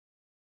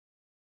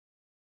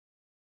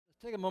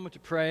Take a moment to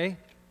pray.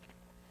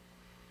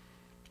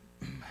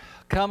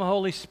 Come,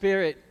 Holy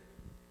Spirit,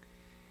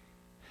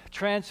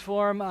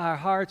 transform our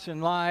hearts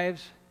and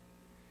lives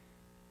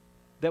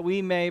that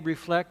we may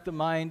reflect the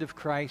mind of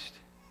Christ,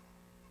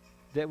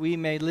 that we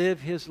may live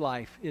His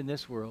life in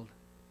this world.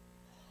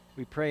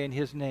 We pray in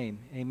His name.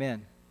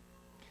 Amen.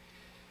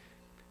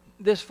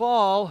 This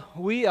fall,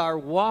 we are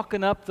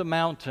walking up the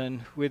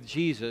mountain with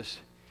Jesus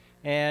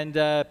and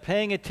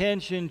paying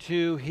attention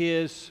to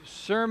His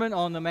Sermon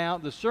on the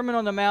Mount. The Sermon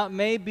on the Mount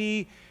may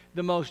be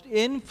the most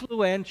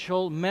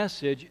influential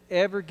message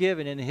ever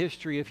given in the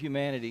history of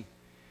humanity.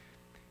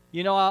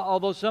 You know,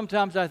 although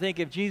sometimes I think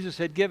if Jesus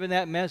had given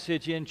that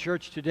message in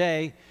church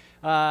today,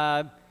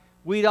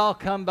 we'd all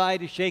come by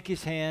to shake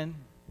His hand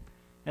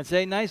and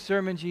say, "Nice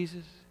sermon,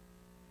 Jesus.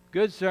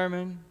 Good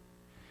sermon."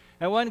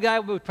 And one guy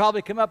would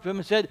probably come up to him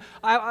and said,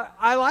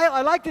 I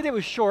liked it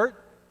was short.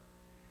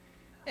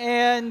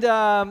 And,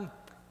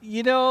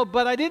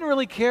 but I didn't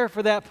really care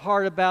for that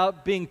part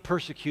about being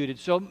persecuted.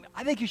 So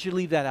I think you should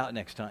leave that out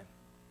next time.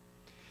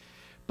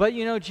 But,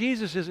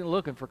 Jesus isn't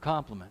looking for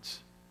compliments.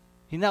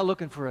 He's not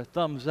looking for a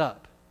thumbs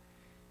up.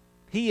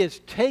 He is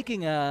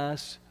taking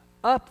us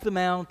up the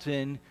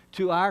mountain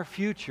to our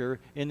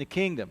future in the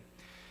kingdom.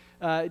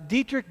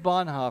 Dietrich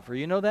Bonhoeffer,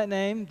 you know that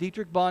name?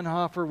 Dietrich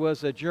Bonhoeffer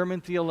was a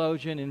German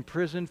theologian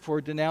imprisoned for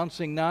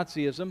denouncing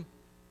Nazism.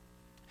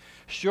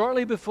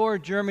 Shortly before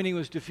Germany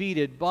was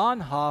defeated,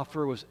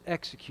 Bonhoeffer was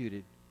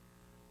executed,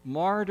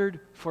 martyred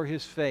for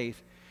his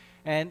faith.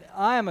 And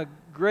I am a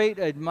great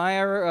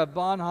admirer of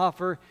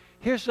Bonhoeffer.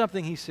 Here's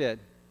something he said: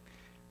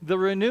 "The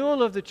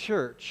renewal of the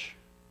church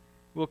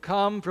will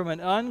come from an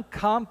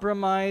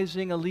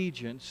uncompromising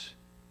allegiance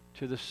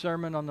to the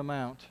Sermon on the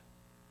Mount.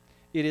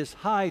 It is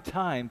high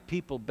time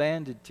people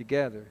banded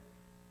together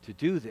to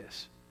do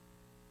this."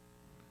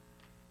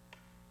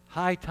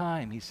 High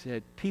time, he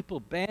said, people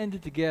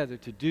banded together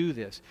to do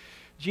this.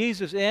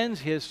 Jesus ends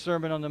His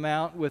Sermon on the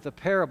Mount with a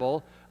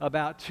parable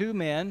about two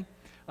men.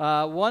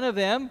 One of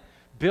them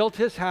built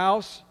his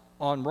house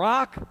on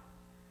rock,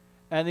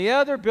 and the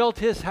other built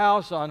his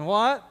house on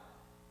what?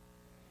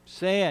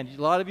 Sand.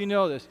 A lot of you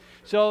know this.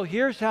 So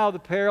here's how the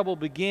parable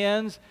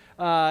begins.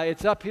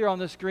 It's up here on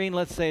the screen.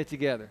 Let's say it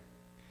together.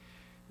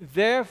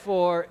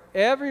 "Therefore,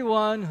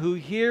 everyone who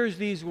hears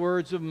these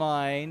words of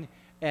mine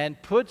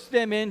and puts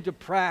them into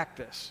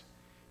practice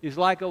is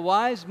like a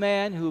wise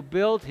man who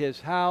built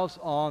his house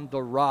on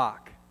the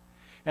rock."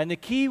 And the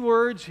key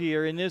words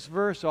here in this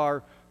verse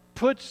are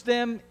puts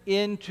them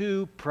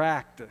into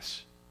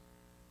practice.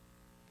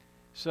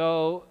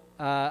 So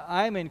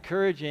I'm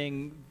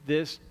encouraging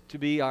this to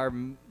be our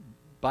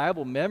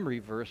Bible memory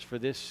verse for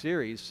this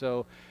series.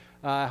 So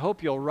I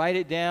hope you'll write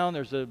it down.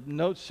 There's a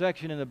notes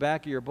section in the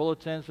back of your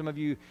bulletin. Some of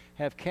you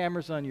have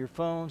cameras on your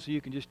phone, so you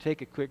can just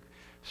take a quick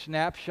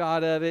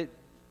snapshot of it.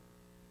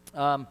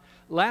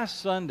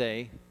 Last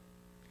Sunday,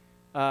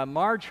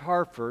 Marge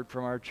Harford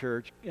from our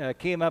church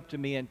came up to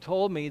me and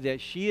told me that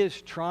she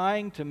is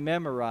trying to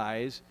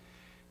memorize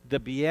the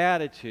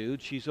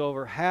Beatitudes. She's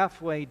over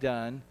halfway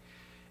done.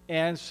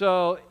 And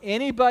so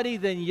anybody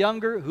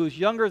who's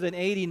younger than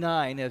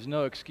 89 has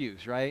no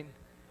excuse, right?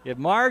 If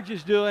Marge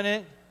is doing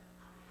it,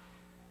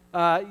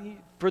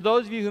 for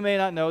those of you who may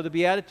not know, the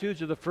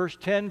Beatitudes are the first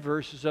 10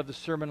 verses of the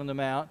Sermon on the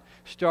Mount,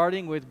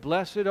 starting with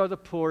 "Blessed are the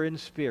poor in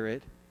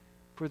spirit,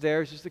 for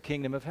theirs is the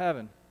kingdom of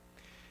heaven."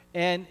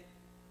 And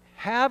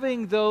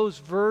having those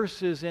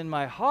verses in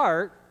my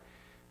heart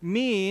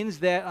means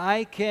that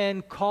I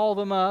can call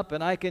them up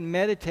and I can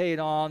meditate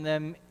on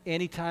them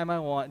anytime I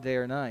want, day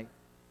or night.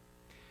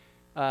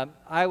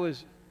 I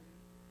was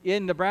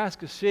in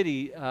Nebraska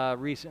City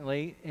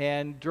recently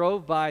and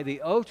drove by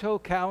the Otto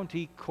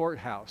County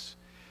Courthouse.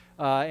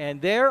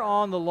 And there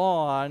on the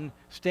lawn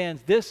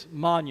stands this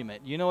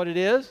monument. You know what it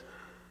is?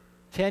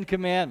 10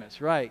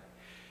 Commandments, right.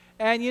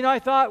 And, I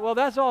thought, well,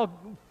 that's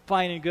all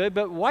fine and good,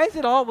 but why is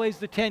it always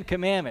the 10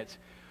 Commandments?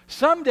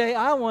 Someday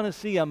I want to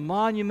see a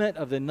monument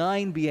of the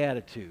 9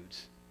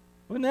 Beatitudes.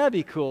 Wouldn't that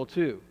be cool,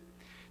 too?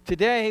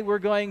 Today we're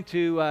going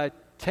to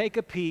take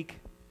a peek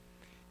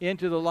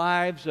into the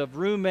lives of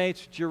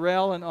roommates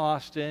Jarrell and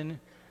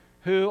Austin,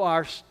 who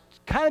are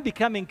kind of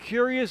becoming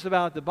curious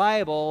about the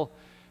Bible,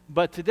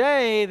 but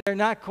today they're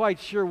not quite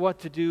sure what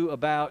to do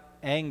about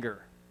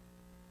anger.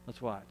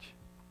 Let's watch.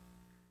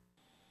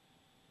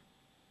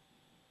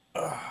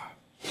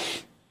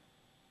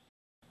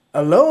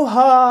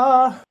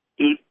 Aloha!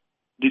 Dude,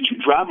 did you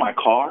drive my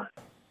car?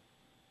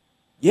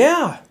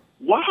 Yeah,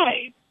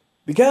 Why?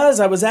 because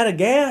I was out of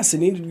gas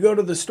and needed to go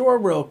to the store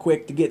real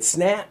quick to get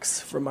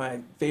snacks for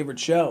my favorite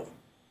show.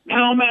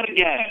 Now I'm out of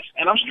gas,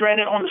 and I'm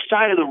stranded on the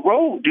side of the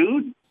road,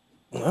 dude.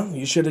 Well,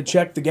 you should have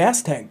checked the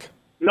gas tank.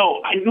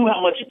 No, I knew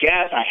how much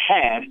gas I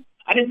had.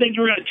 I didn't think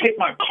you were going to take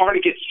my car to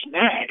get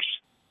snacks.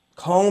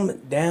 Calm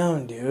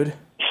down, dude.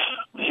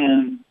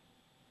 Man,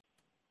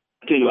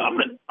 I tell you what,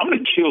 I'm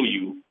gonna kill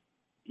you.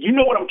 You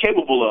know what I'm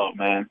capable of,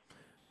 man.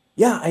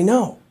 Yeah, I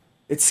know.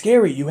 It's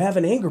scary. You have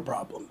an anger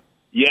problem.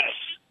 Yes,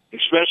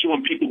 especially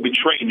when people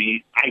betray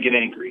me, I get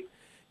angry.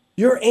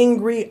 You're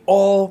angry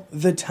all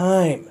the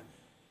time.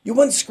 You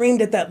once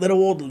screamed at that little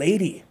old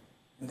lady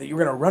that you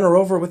were going to run her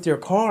over with your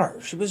car.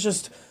 She was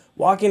just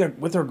walking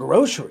with her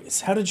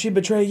groceries. How did she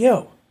betray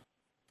you?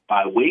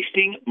 By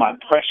wasting my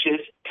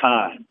precious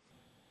time.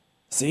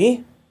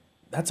 See?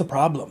 That's a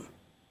problem.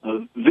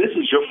 This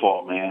is your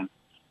fault, man.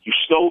 You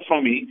stole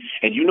from me,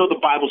 and you know the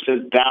Bible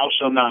says thou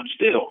shalt not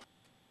steal.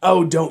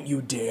 Oh, don't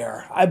you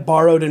dare. I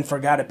borrowed and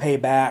forgot to pay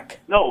back.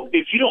 No,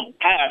 if you don't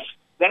ask,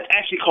 that's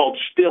actually called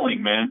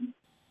stealing, man.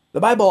 The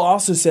Bible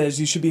also says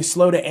you should be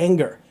slow to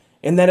anger,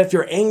 and that if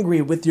you're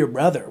angry with your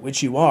brother,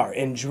 which you are,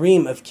 and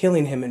dream of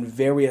killing him in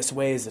various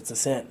ways, it's a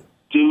sin.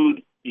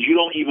 Dude, you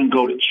don't even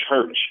go to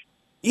church.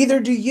 Either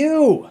do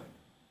you.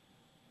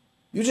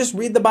 You just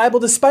read the Bible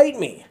to spite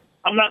me.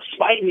 I'm not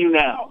spiting you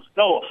now.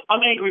 No,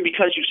 I'm angry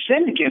because you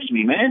sinned against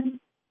me, man.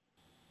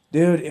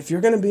 Dude, if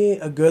you're going to be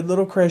a good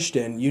little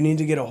Christian, you need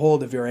to get a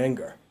hold of your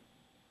anger.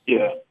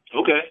 Yeah,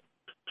 okay.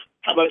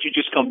 How about you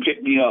just come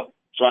pick me up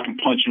so I can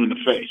punch you in the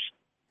face?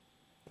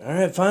 All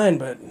right, fine,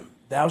 but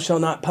thou shalt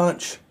not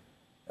punch.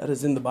 That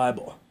is in the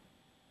Bible.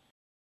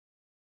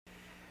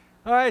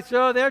 All right,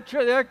 so they're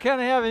kind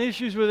of having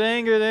issues with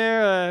anger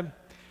there.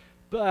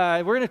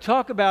 We're going to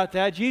talk about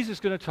that. Jesus is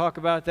going to talk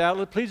about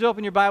that. Please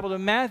open your Bible to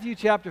Matthew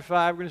chapter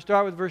 5. We're going to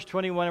start with verse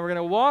 21, and we're going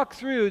to walk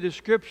through the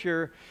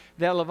scripture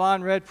that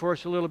Levon read for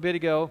us a little bit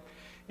ago.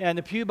 And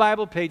the Pew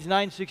Bible, page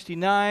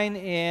 969.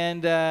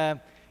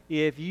 And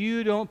if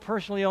you don't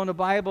personally own a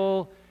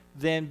Bible,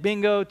 then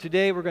bingo,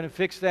 today we're going to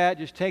fix that.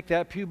 Just take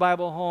that Pew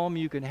Bible home.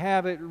 You can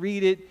have it,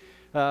 read it,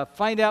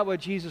 find out what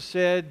Jesus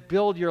said,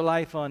 build your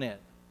life on it.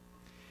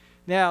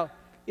 Now,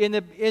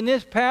 in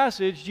this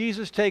passage,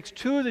 Jesus takes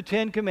 2 of the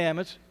 10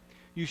 commandments,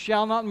 you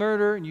shall not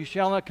murder and you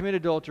shall not commit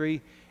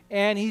adultery,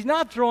 and he's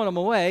not throwing them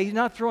away, he's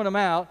not throwing them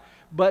out,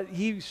 but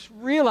he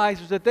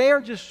realizes that they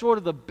are just sort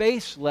of the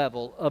base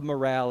level of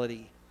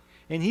morality,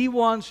 and he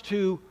wants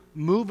to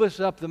move us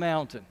up the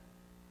mountain.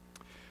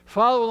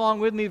 Follow along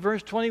with me,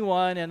 verse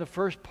 21 and the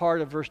first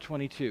part of verse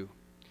 22.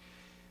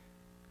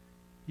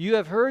 You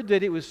have heard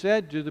that it was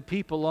said to the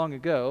people long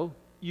ago,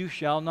 you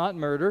shall not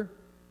murder,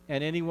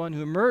 and anyone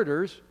who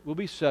murders will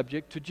be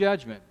subject to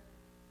judgment.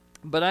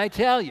 But I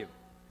tell you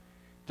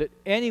that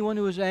anyone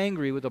who is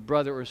angry with a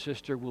brother or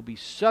sister will be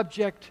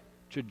subject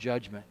to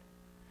judgment.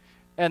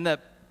 And the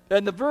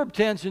verb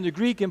tense in the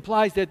Greek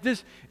implies that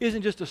this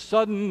isn't just a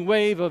sudden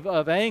wave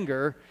of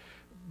anger,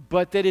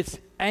 but that it's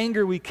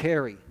anger we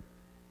carry.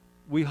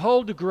 We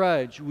hold a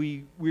grudge.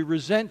 We're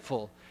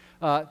resentful.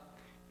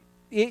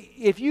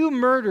 If you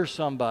murder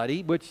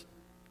somebody, which,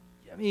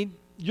 I mean,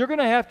 you're going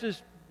to have to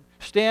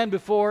stand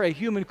before a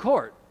human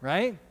court,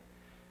 right?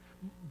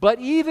 But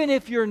even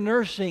if you're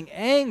nursing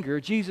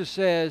anger, Jesus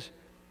says,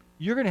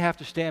 you're going to have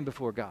to stand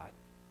before God.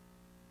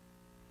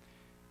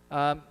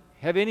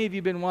 Have any of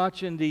you been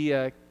watching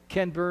the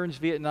Ken Burns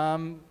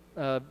Vietnam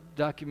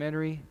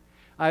documentary?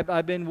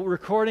 I've been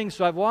recording,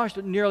 so I've watched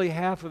nearly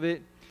half of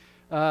it.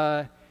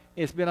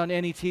 It's been on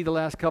NET the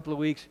last couple of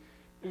weeks.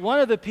 One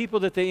of the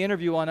people that they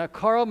interview on it,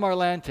 Carl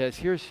Marlantes,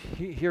 here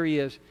he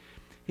is.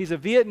 He's a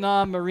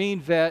Vietnam Marine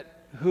vet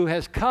who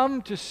has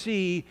come to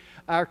see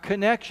our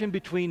connection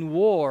between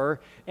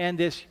war and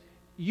this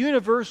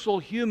universal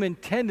human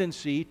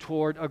tendency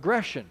toward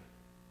aggression.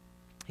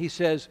 He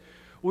says,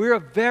 we're a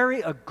very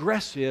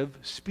aggressive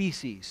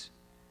species.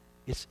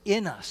 It's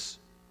in us.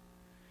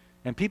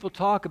 And people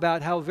talk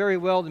about how very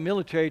well the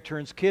military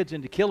turns kids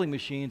into killing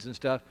machines and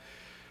stuff.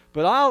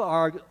 But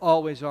I'll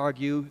always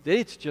argue that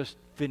it's just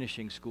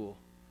finishing school.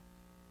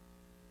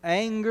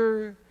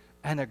 Anger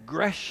and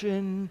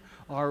aggression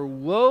are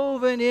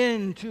woven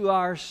into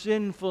our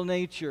sinful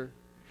nature.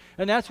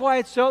 And that's why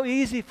it's so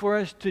easy for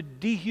us to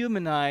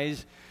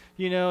dehumanize,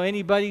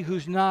 anybody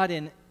who's not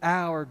in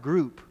our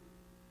group.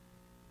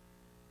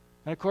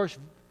 And of course,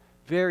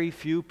 very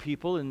few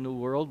people in the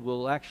world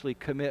will actually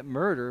commit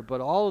murder,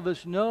 but all of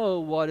us know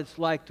what it's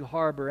like to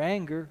harbor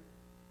anger,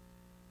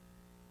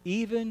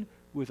 even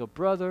with a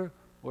brother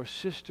or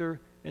sister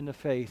in the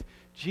faith.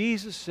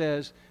 Jesus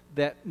says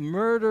that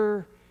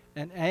murder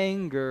and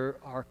anger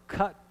are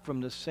cut from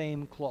the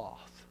same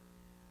cloth.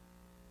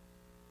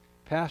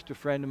 A pastor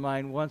friend of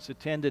mine once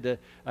attended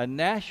a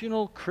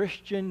national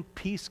Christian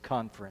peace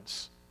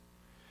conference.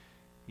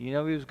 He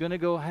was going to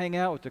go hang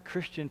out with the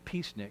Christian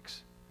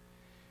peaceniks.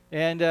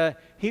 And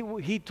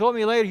he told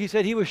me later, he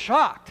said he was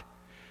shocked.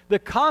 The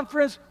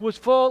conference was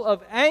full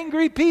of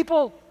angry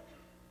people.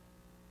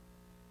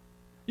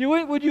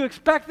 Would you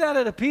expect that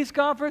at a peace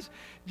conference?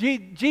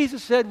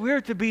 Jesus said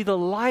we're to be the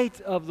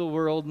light of the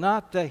world,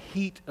 not the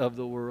heat of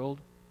the world.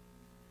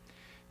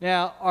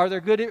 Now, are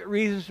there good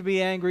reasons to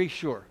be angry?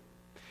 Sure.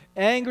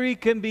 Angry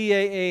can be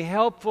a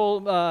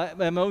helpful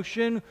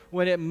emotion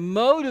when it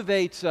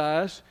motivates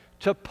us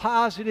to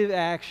positive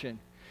action.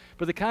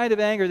 But the kind of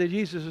anger that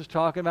Jesus is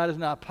talking about is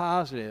not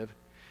positive.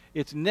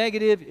 It's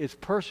negative, it's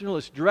personal,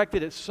 it's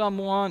directed at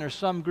someone or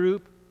some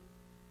group.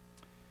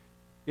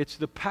 It's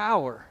the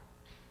power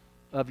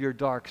of your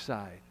dark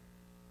side.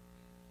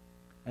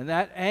 And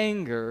that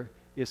anger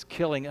is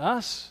killing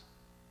us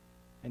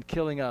and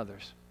killing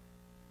others.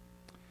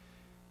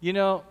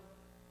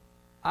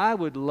 I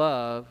would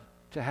love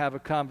to have a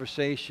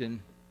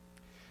conversation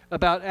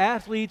about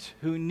athletes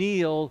who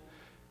kneel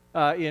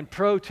in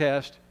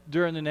protest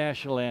during the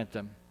national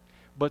anthem.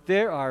 But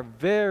there are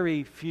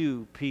very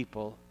few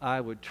people I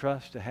would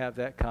trust to have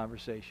that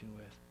conversation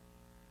with.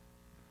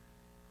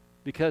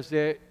 Because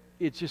it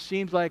just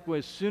seems like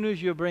as soon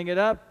as you bring it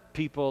up,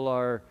 people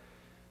are,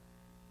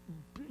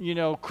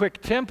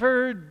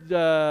 quick-tempered.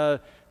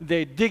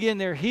 They dig in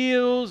their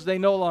heels. They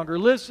no longer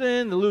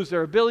listen. They lose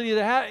their ability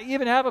to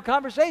even have a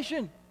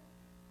conversation.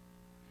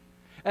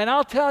 And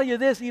I'll tell you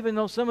this, even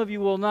though some of you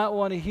will not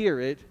want to hear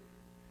it,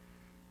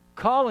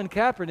 Colin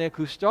Kaepernick,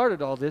 who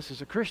started all this,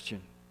 is a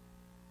Christian.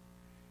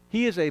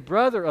 He is a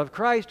brother of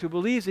Christ who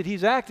believes that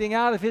he's acting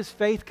out of his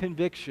faith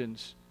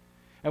convictions.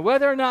 And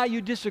whether or not you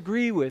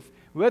agree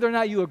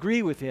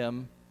with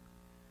him,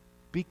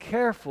 be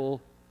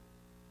careful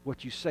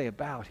what you say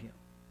about him.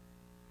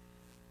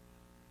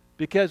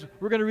 Because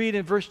we're going to read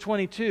in verse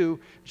 22,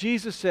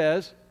 Jesus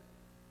says,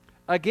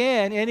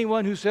 again,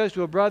 anyone who says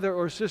to a brother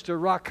or sister,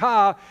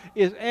 Raca,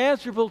 is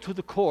answerable to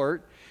the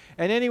court,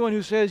 and anyone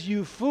who says,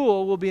 you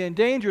fool, will be in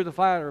danger of the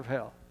fire of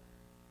hell.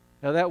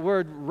 Now that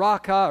word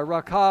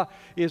Raca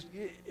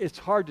it's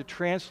hard to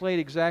translate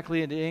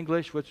exactly into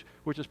English, which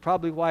is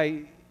probably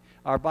why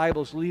our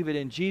Bibles leave it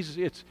in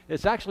Jesus.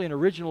 It's actually an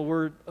original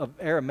word of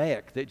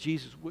Aramaic, that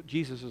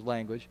Jesus'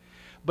 language,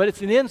 but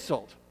it's an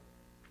insult.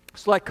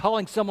 It's like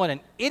calling someone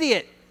an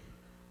idiot.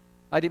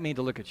 I didn't mean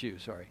to look at you,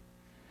 sorry.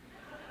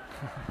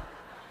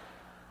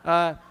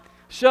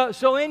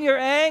 So in your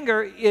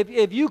anger,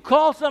 if you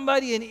call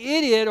somebody an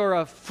idiot or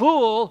a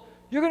fool,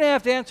 you're going to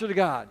have to answer to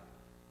God.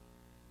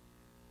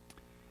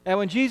 And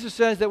when Jesus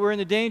says that we're in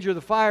the danger of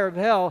the fire of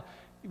hell,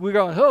 we're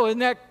going, oh, isn't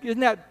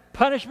that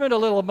punishment a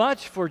little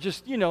much for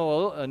just,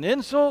 an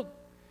insult?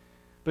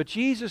 But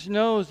Jesus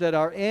knows that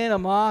our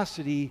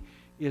animosity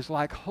is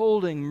like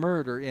holding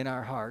murder in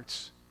our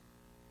hearts.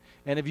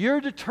 And if you're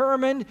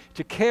determined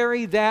to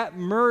carry that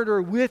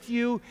murder with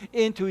you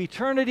into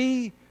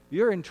eternity,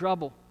 you're in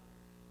trouble.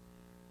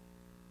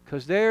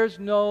 Because there's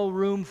no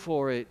room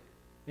for it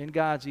in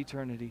God's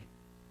eternity.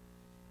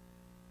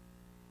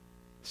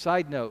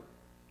 Side note,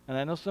 and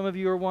I know some of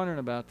you are wondering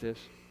about this,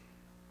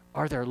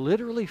 are there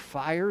literally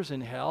fires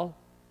in hell?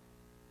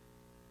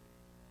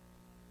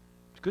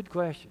 It's a good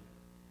question.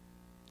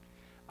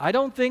 I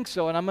don't think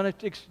so, and I'm going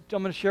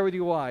to share with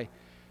you why.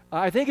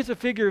 I think it's a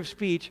figure of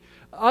speech,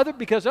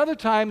 because other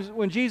times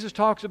when Jesus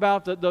talks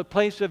about the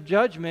place of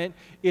judgment,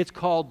 it's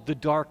called the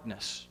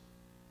darkness.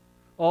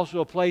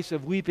 Also a place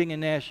of weeping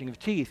and gnashing of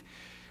teeth.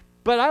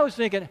 But I was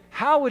thinking,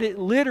 how would it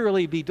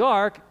literally be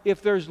dark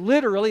if there's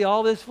literally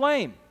all this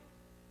flame?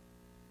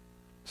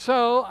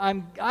 So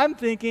I'm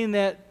thinking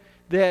that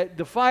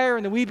the fire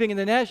and the weeping and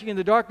the gnashing and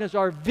the darkness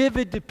are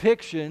vivid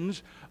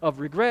depictions of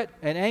regret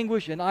and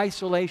anguish and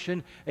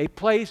isolation, a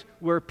place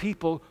where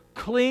people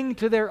cling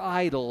to their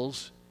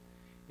idols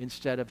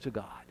instead of to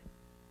God.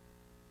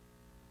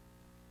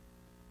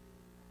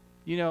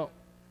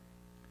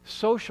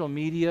 Social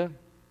media,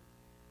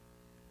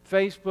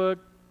 Facebook,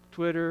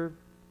 Twitter,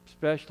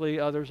 especially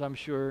others I'm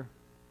sure,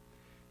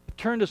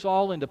 turned us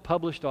all into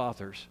published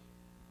authors.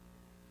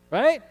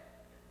 Right?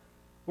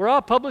 We're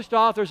all published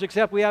authors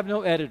except we have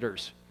no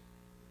editors.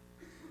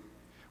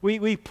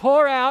 We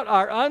pour out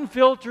our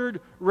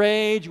unfiltered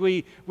rage.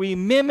 We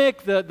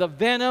mimic the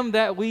venom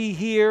that we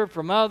hear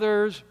from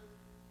others.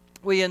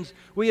 We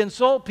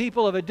insult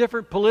people of a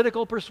different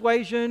political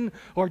persuasion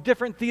or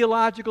different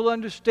theological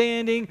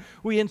understanding.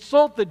 We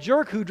insult the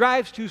jerk who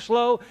drives too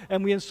slow,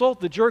 and we insult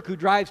the jerk who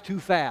drives too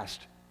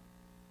fast.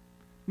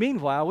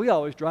 Meanwhile, we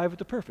always drive at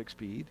the perfect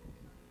speed.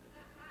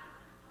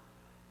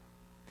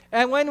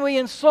 And when we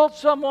insult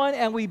someone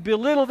and we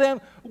belittle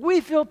them,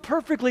 we feel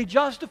perfectly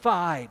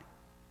justified.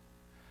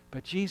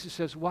 But Jesus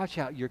says, watch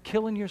out, you're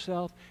killing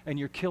yourself and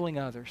you're killing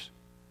others.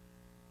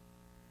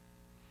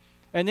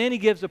 And then he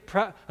gives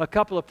a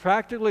couple of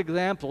practical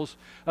examples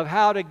of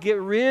how to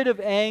get rid of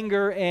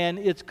anger and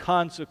its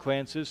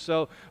consequences.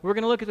 So we're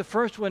going to look at the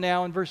first one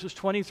now in verses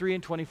 23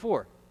 and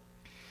 24.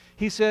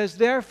 He says,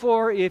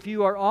 therefore, if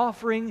you are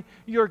offering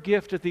your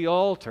gift at the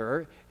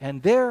altar,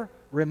 and there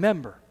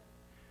remember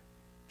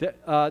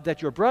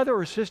that your brother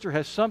or sister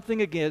has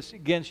something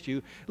against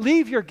you,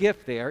 leave your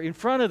gift there in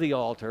front of the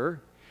altar.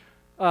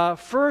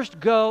 First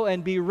go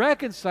and be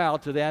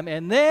reconciled to them,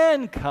 and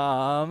then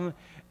come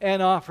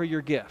and offer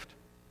your gift.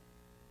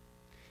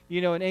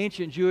 In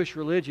ancient Jewish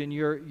religion,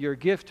 your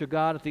gift to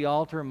God at the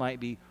altar might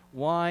be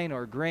wine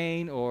or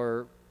grain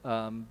or,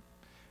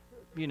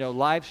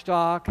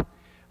 livestock.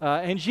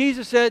 And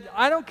Jesus said,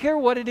 I don't care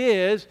what it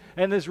is,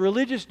 and this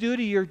religious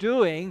duty you're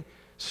doing,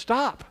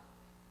 stop.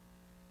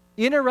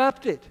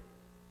 Interrupt it.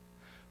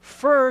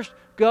 First,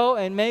 go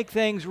and make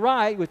things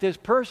right with this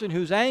person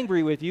who's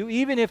angry with you,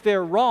 even if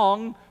they're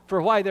wrong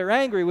for why they're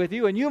angry with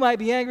you, and you might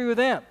be angry with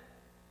them.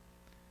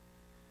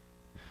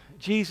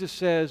 Jesus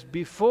says,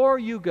 before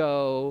you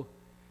go,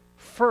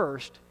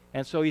 first,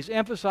 and so he's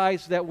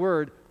emphasized that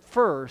word,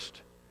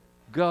 first,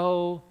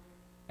 go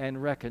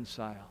and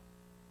reconcile.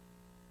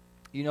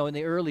 In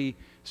the early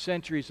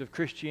centuries of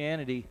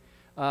Christianity,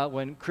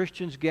 when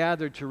Christians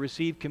gathered to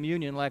receive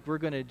communion, like we're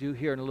going to do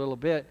here in a little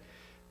bit,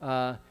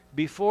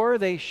 before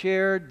they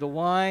shared the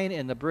wine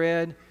and the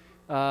bread,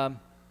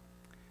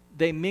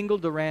 they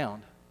mingled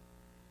around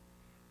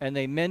and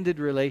they mended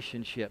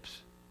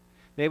relationships.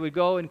 They would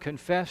go and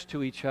confess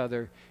to each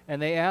other,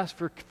 and they asked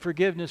for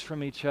forgiveness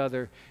from each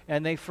other,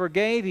 and they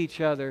forgave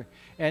each other.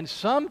 And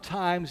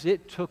sometimes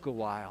it took a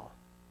while,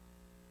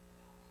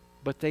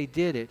 but they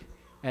did it.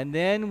 And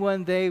then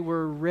when they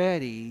were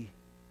ready,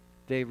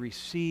 they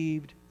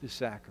received the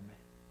sacrament.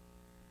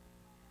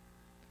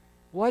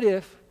 What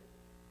if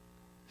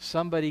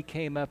somebody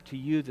came up to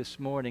you this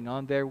morning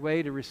on their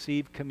way to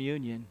receive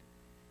communion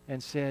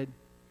and said,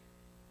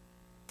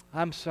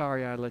 "I'm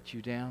sorry I let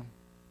you down"?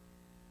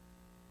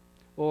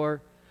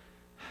 Or,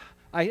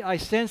 I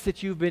sense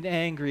that you've been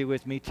angry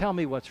with me. Tell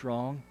me what's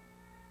wrong.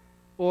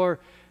 Or,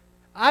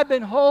 I've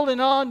been holding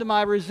on to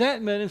my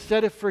resentment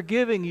instead of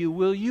forgiving you.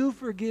 Will you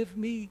forgive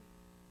me?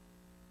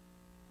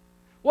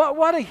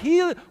 What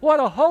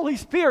a Holy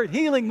Spirit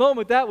healing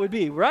moment that would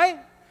be, right?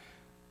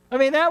 I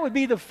mean, that would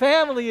be the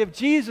family of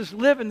Jesus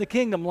living the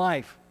kingdom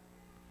life.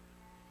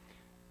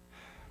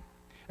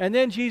 And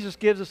then Jesus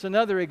gives us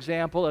another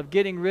example of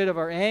getting rid of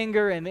our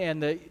anger and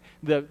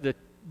the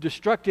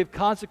destructive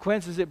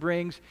consequences it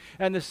brings.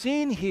 And the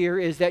scene here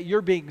is that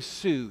you're being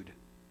sued.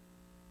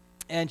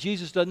 And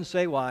Jesus doesn't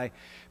say why.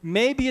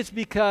 Maybe it's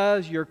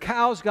because your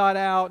cows got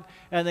out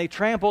and they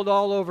trampled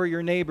all over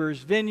your neighbor's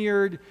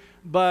vineyard,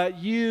 but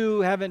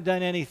you haven't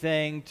done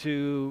anything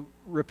to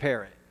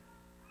repair it.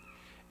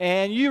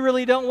 And you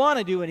really don't want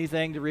to do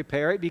anything to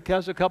repair it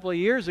because a couple of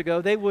years ago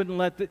they wouldn't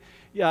let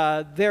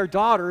their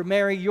daughter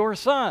marry your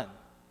son.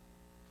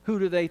 Who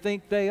do they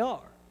think they are?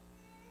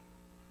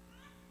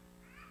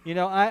 You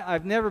know,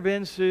 I've never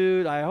been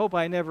sued. I hope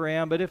I never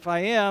am. But if I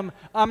am,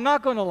 I'm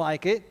not going to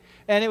like it.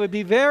 And it would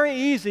be very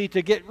easy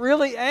to get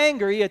really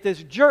angry at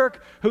this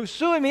jerk who's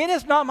suing me, and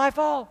it's not my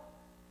fault.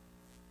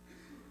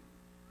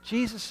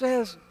 Jesus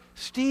says,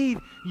 Steve,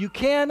 you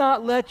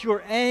cannot let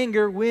your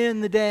anger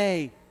win the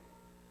day.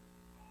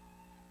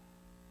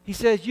 He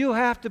says, you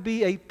have to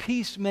be a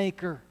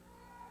peacemaker.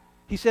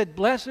 He said,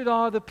 blessed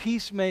are the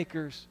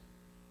peacemakers.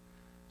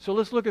 So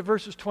let's look at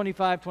verses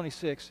 25,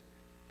 26.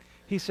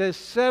 He says,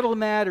 settle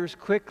matters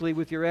quickly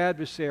with your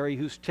adversary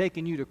who's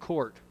taken you to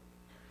court.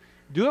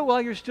 Do it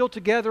while you're still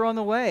together on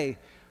the way,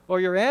 or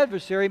your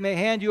adversary may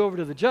hand you over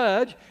to the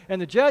judge,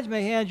 and the judge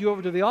may hand you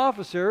over to the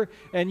officer,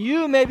 and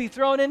you may be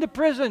thrown into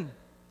prison.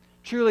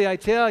 Truly, I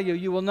tell you,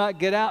 you will not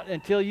get out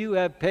until you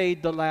have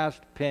paid the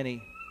last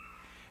penny.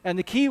 And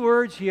the key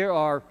words here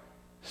are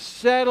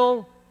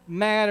settle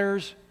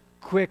matters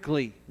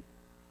quickly.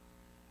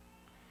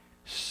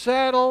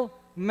 Settle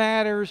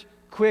matters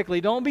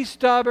quickly. Don't be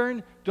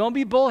stubborn. Don't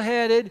be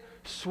bullheaded.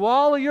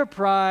 Swallow your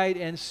pride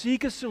and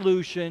seek a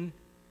solution.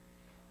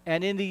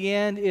 And in the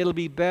end, it'll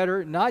be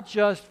better, not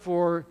just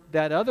for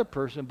that other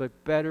person, but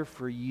better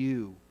for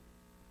you.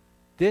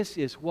 This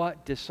is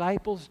what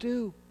disciples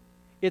do.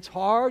 It's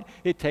hard.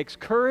 It takes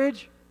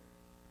courage.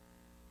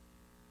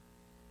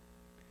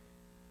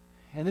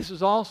 And this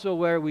is also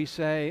where we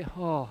say,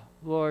 oh,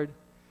 Lord,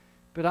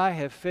 but I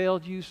have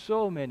failed you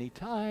so many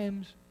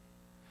times.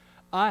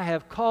 I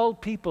have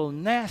called people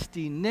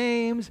nasty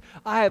names.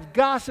 I have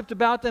gossiped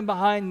about them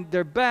behind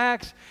their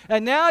backs.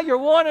 And now you're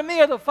warning me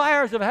of the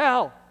fires of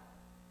hell.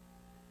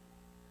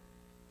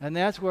 And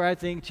that's where I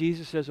think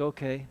Jesus says,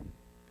 okay,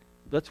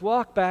 let's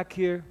walk back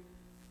here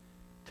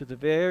to the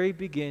very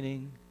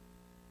beginning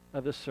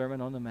of the Sermon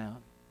on the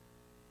Mount.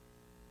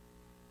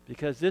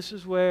 Because this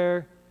is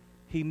where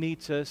he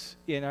meets us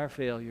in our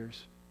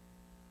failures.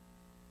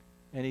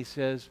 And he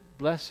says,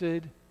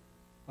 blessed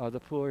are the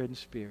poor in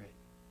spirit,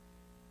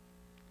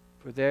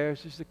 for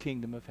theirs is the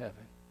kingdom of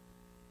heaven.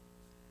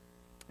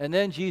 And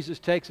then Jesus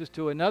takes us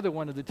to another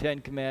one of the 10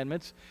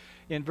 commandments.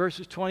 In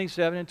verses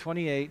 27 and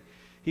 28,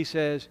 he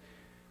says,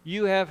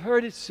 you have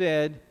heard it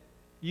said,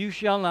 you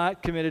shall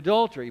not commit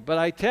adultery. But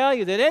I tell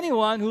you that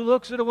anyone who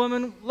looks at a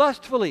woman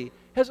lustfully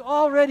has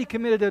already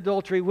committed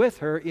adultery with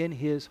her in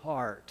his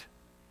heart.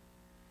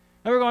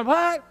 And we're going,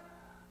 what?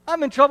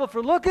 I'm in trouble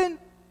for looking?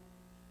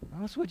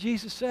 Well, that's what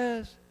Jesus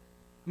says.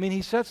 I mean,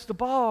 he sets the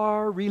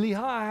bar really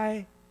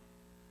high.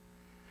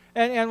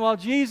 And while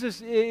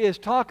Jesus is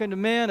talking to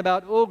men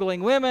about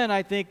ogling women,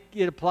 I think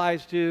it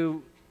applies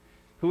to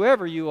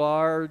whoever you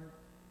are,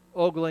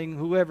 ogling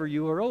whoever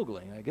you are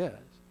ogling, I guess.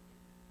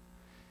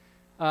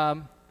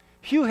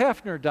 Hugh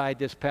Hefner died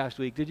this past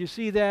week. Did you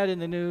see that in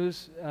the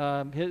news?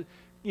 I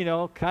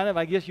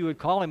guess you would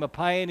call him a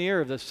pioneer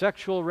of the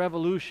sexual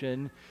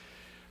revolution.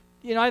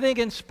 You know, I think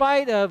in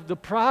spite of the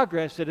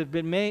progress that has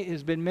been made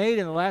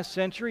in the last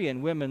century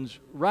in women's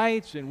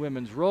rights and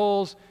women's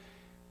roles,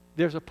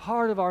 there's a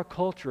part of our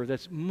culture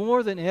that's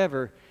more than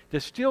ever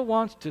that still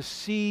wants to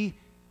see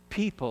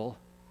people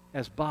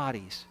as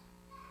bodies,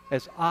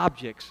 as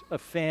objects of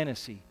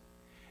fantasy.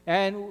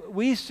 And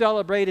we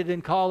celebrate it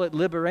and call it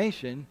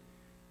liberation.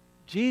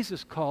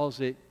 Jesus calls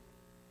it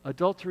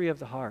adultery of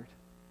the heart.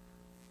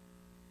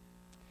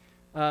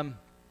 I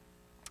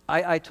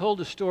I told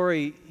a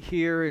story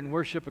here in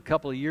worship a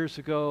couple of years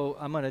ago.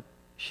 I'm going to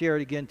share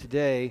it again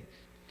today.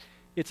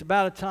 It's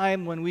about a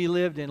time when we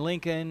lived in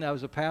Lincoln. I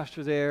was a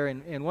pastor there,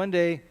 and one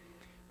day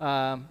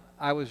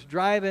I was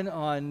driving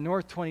on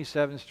South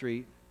 27th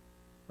Street.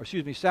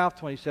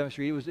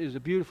 It was a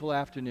beautiful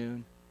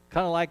afternoon,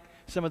 kind of like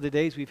some of the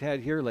days we've had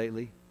here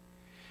lately.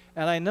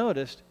 And I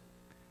noticed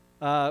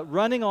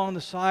running on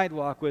the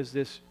sidewalk was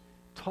this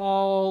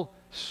tall,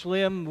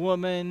 slim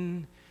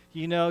woman,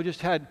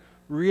 just had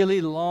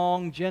really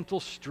long, gentle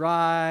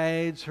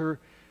strides. Her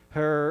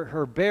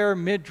bare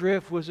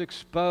midriff was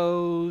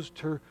exposed.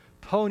 Her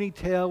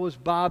ponytail was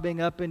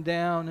bobbing up and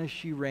down as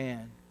she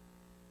ran.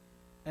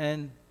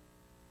 And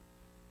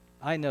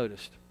I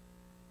noticed.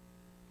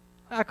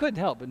 I couldn't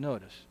help but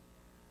notice.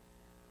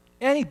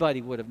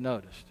 Anybody would have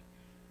noticed.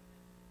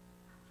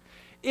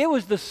 It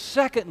was the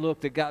second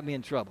look that got me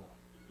in trouble.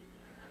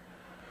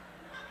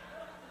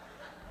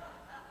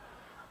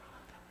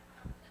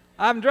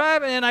 I'm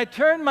driving and I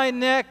turned my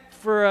neck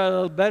for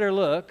a better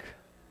look.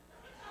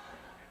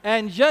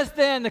 And just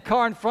then the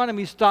car in front of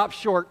me stopped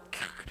short.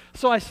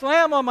 So I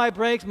slam on my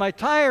brakes, my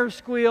tires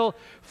squeal.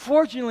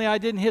 Fortunately, I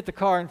didn't hit the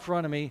car in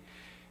front of me.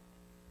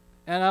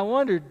 And I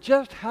wondered,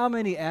 just how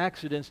many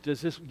accidents does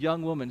this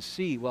young woman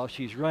see while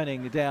she's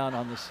running down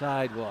on the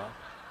sidewalk?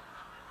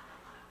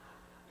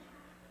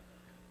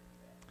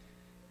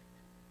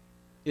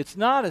 It's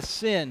not a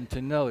sin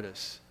to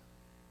notice.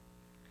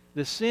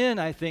 The sin,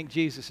 I think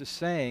Jesus is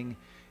saying,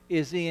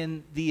 is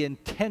in the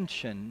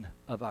intention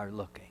of our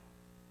looking.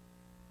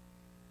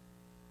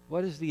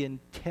 What is the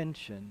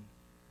intention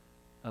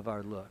of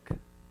our look?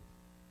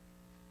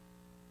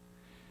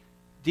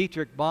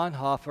 Dietrich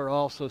Bonhoeffer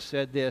also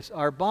said this: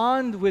 our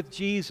bond with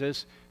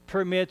Jesus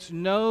permits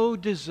no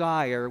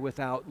desire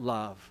without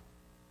love.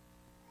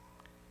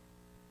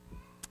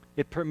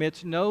 It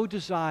permits no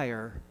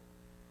desire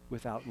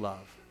without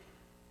love.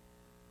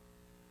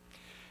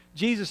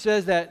 Jesus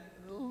says that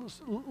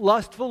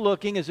lustful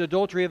looking is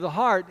adultery of the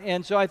heart,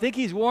 and so I think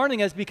he's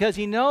warning us because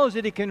he knows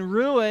that it can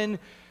ruin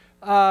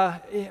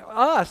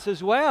us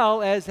as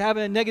well as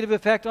having a negative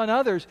effect on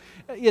others.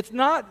 It's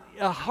not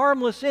a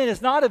harmless sin.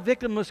 It's not a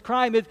victimless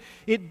crime.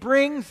 It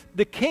brings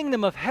the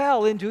kingdom of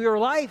hell into your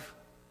life.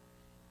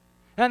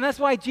 And that's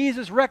why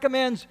Jesus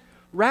recommends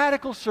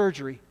radical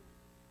surgery.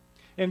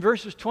 In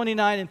verses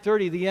 29 and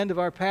 30, the end of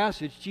our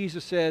passage,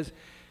 Jesus says,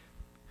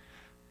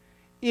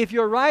 if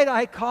your right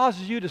eye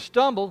causes you to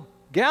stumble,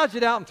 gouge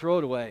it out and throw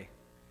it away.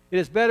 It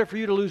is better for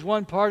you to lose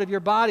one part of your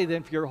body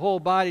than for your whole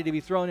body to be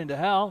thrown into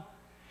hell.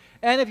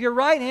 And if your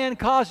right hand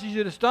causes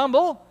you to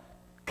stumble,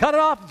 cut it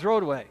off and throw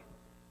it away.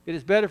 It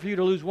is better for you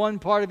to lose one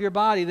part of your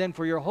body than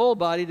for your whole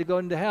body to go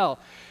into hell.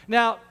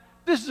 Now,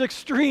 this is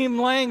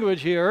extreme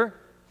language here,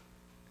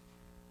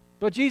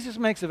 but Jesus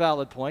makes a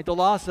valid point. The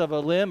loss of a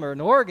limb or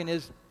an organ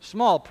is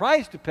small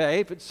price to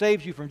pay if it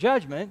saves you from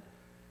judgment.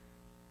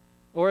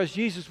 Or as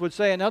Jesus would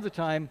say another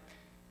time,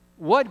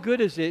 what good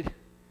is it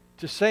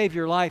to save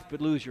your life but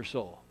lose your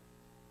soul?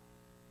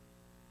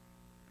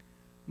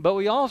 But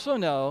we also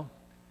know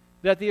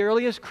that the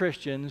earliest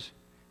Christians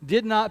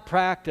did not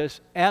practice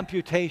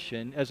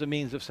amputation as a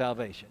means of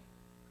salvation.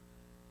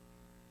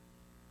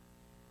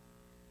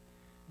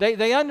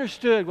 They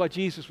understood what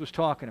Jesus was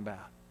talking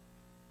about.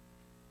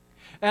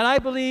 And I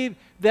believe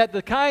that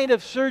the kind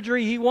of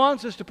surgery he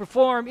wants us to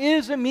perform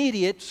is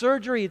immediate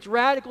surgery. It's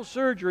radical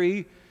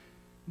surgery,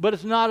 but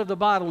it's not of the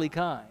bodily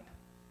kind.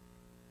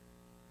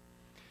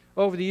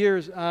 Over the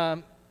years,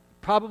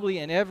 probably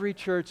in every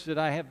church that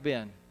I have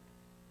been,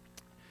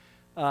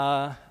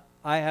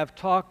 I have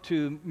talked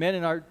to men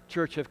in our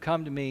church have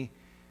come to me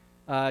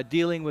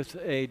dealing with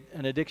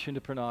an addiction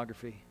to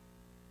pornography.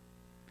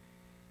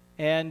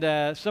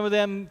 And some of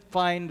them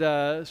find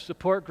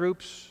support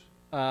groups,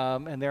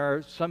 and there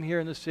are some here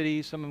in the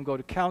city. Some of them go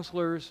to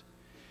counselors.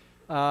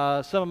 Some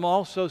of them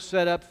also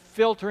set up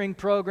filtering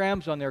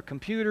programs on their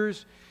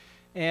computers.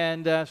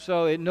 And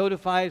so it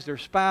notifies their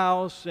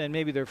spouse and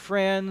maybe their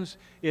friends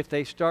if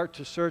they start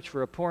to search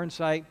for a porn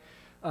site.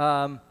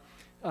 But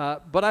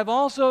I've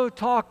also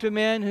talked to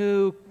men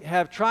who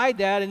have tried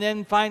that and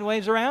then find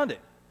ways around it.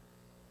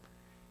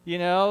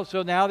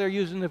 So now they're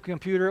using the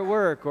computer at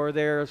work or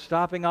they're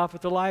stopping off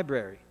at the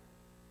library.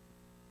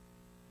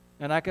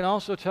 And I can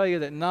also tell you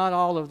that not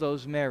all of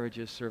those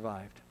marriages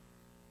survived.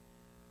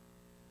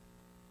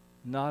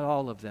 Not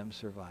all of them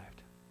survived.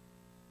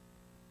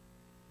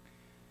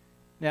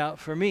 Now,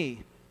 for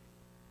me,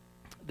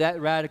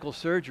 that radical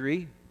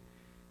surgery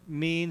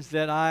means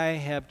that I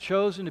have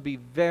chosen to be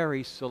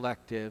very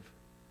selective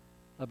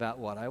about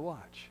what I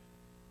watch.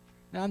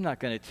 Now, I'm not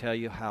going to tell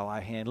you how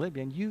I handle it,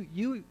 and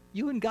you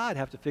and God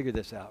have to figure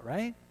this out,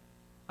 right?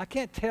 I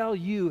can't tell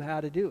you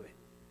how to do it.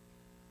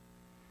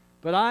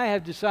 But I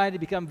have decided to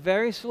become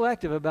very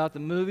selective about the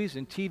movies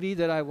and TV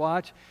that I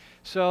watch.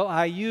 So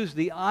I use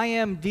the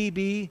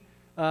IMDb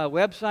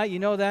website. You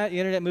know that?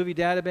 Internet Movie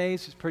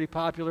Database is pretty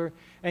popular.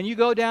 And you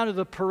go down to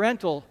the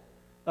parental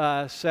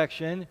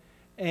section,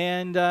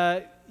 and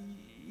I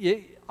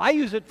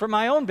use it for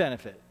my own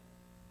benefit.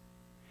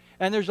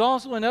 And there's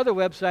also another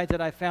website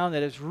that I found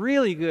that is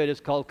really good. It's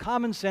called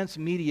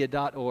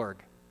commonsensemedia.org.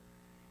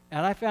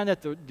 And I found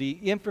that the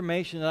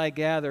information that I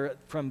gather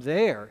from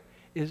there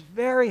is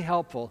very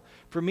helpful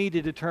for me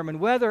to determine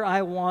whether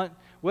I'm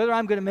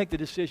going to make the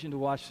decision to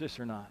watch this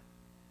or not.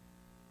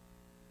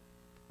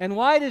 And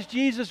why does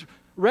Jesus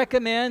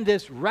recommend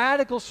this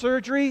radical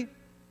surgery?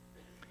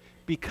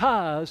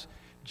 Because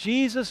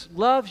Jesus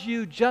loves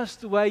you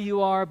just the way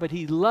you are, but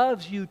he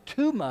loves you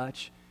too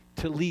much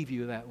to leave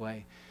you that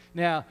way.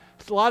 Now,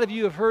 a lot of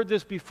you have heard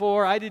this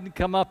before. I didn't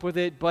come up with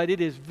it, but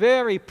it is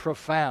very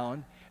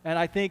profound, and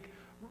I think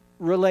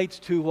relates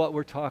to what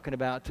we're talking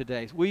about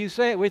today. Will you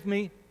say it with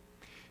me?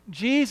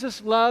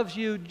 Jesus loves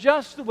you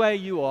just the way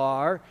you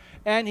are,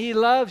 and he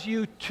loves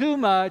you too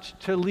much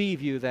to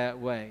leave you that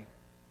way.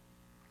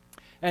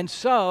 And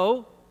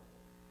so,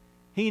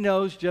 he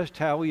knows just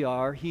how we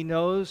are. He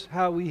knows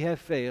how we have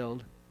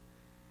failed.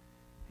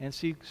 And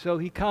so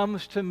he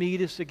comes to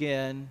meet us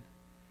again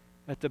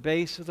at the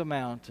base of the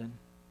mountain,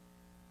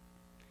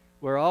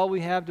 where all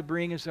we have to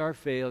bring is our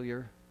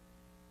failure.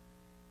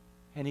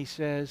 And he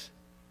says,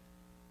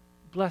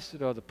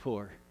 "Blessed are the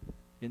poor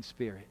in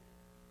spirit,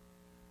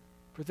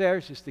 for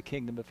theirs is the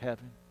kingdom of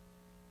heaven.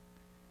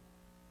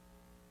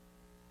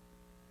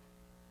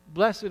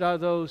 Blessed are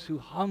those who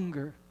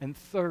hunger and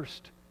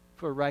thirst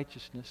for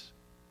righteousness,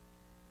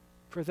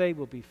 for they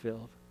will be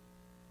filled."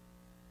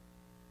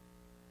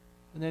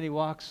 And then he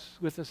walks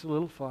with us a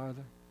little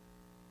farther,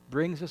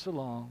 brings us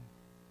along,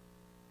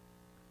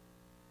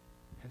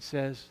 and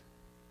says,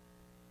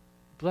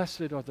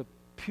 "Blessed are the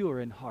pure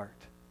in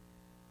heart,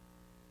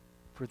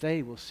 for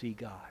they will see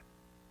God."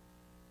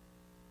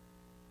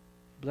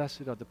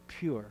 Blessed are the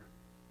pure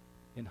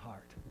in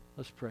heart.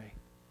 Let's pray.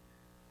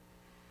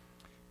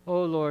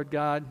 Oh, Lord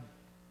God,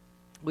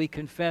 we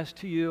confess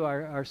to you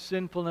our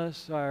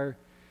sinfulness, our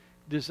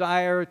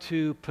desire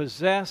to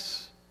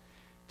possess,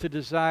 to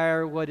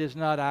desire what is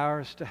not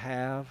ours to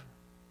have,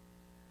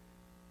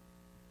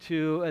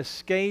 to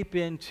escape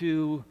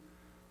into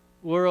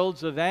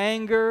worlds of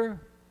anger,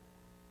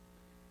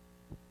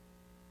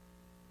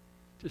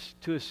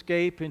 to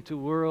escape into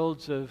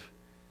worlds of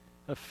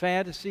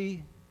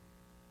fantasy.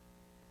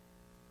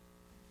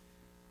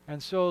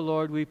 And so,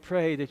 Lord, we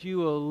pray that you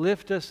will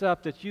lift us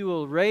up, that you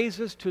will raise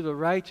us to the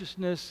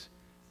righteousness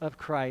of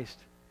Christ.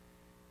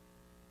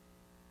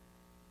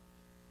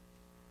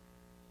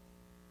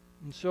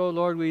 And so,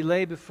 Lord, we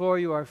lay before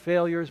you our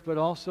failures, but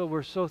also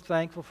we're so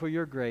thankful for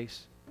your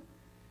grace,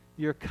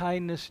 your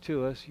kindness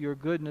to us, your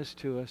goodness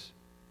to us.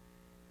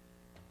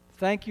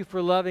 Thank you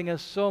for loving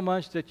us so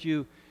much that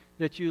you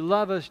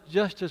love us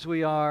just as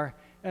we are,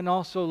 and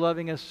also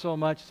loving us so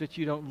much that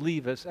you don't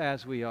leave us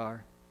as we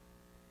are.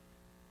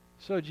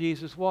 So,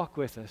 Jesus, walk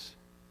with us.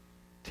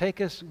 Take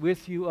us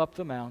with you up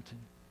the mountain.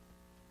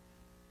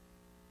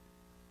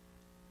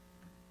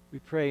 We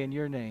pray in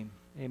your name.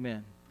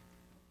 Amen.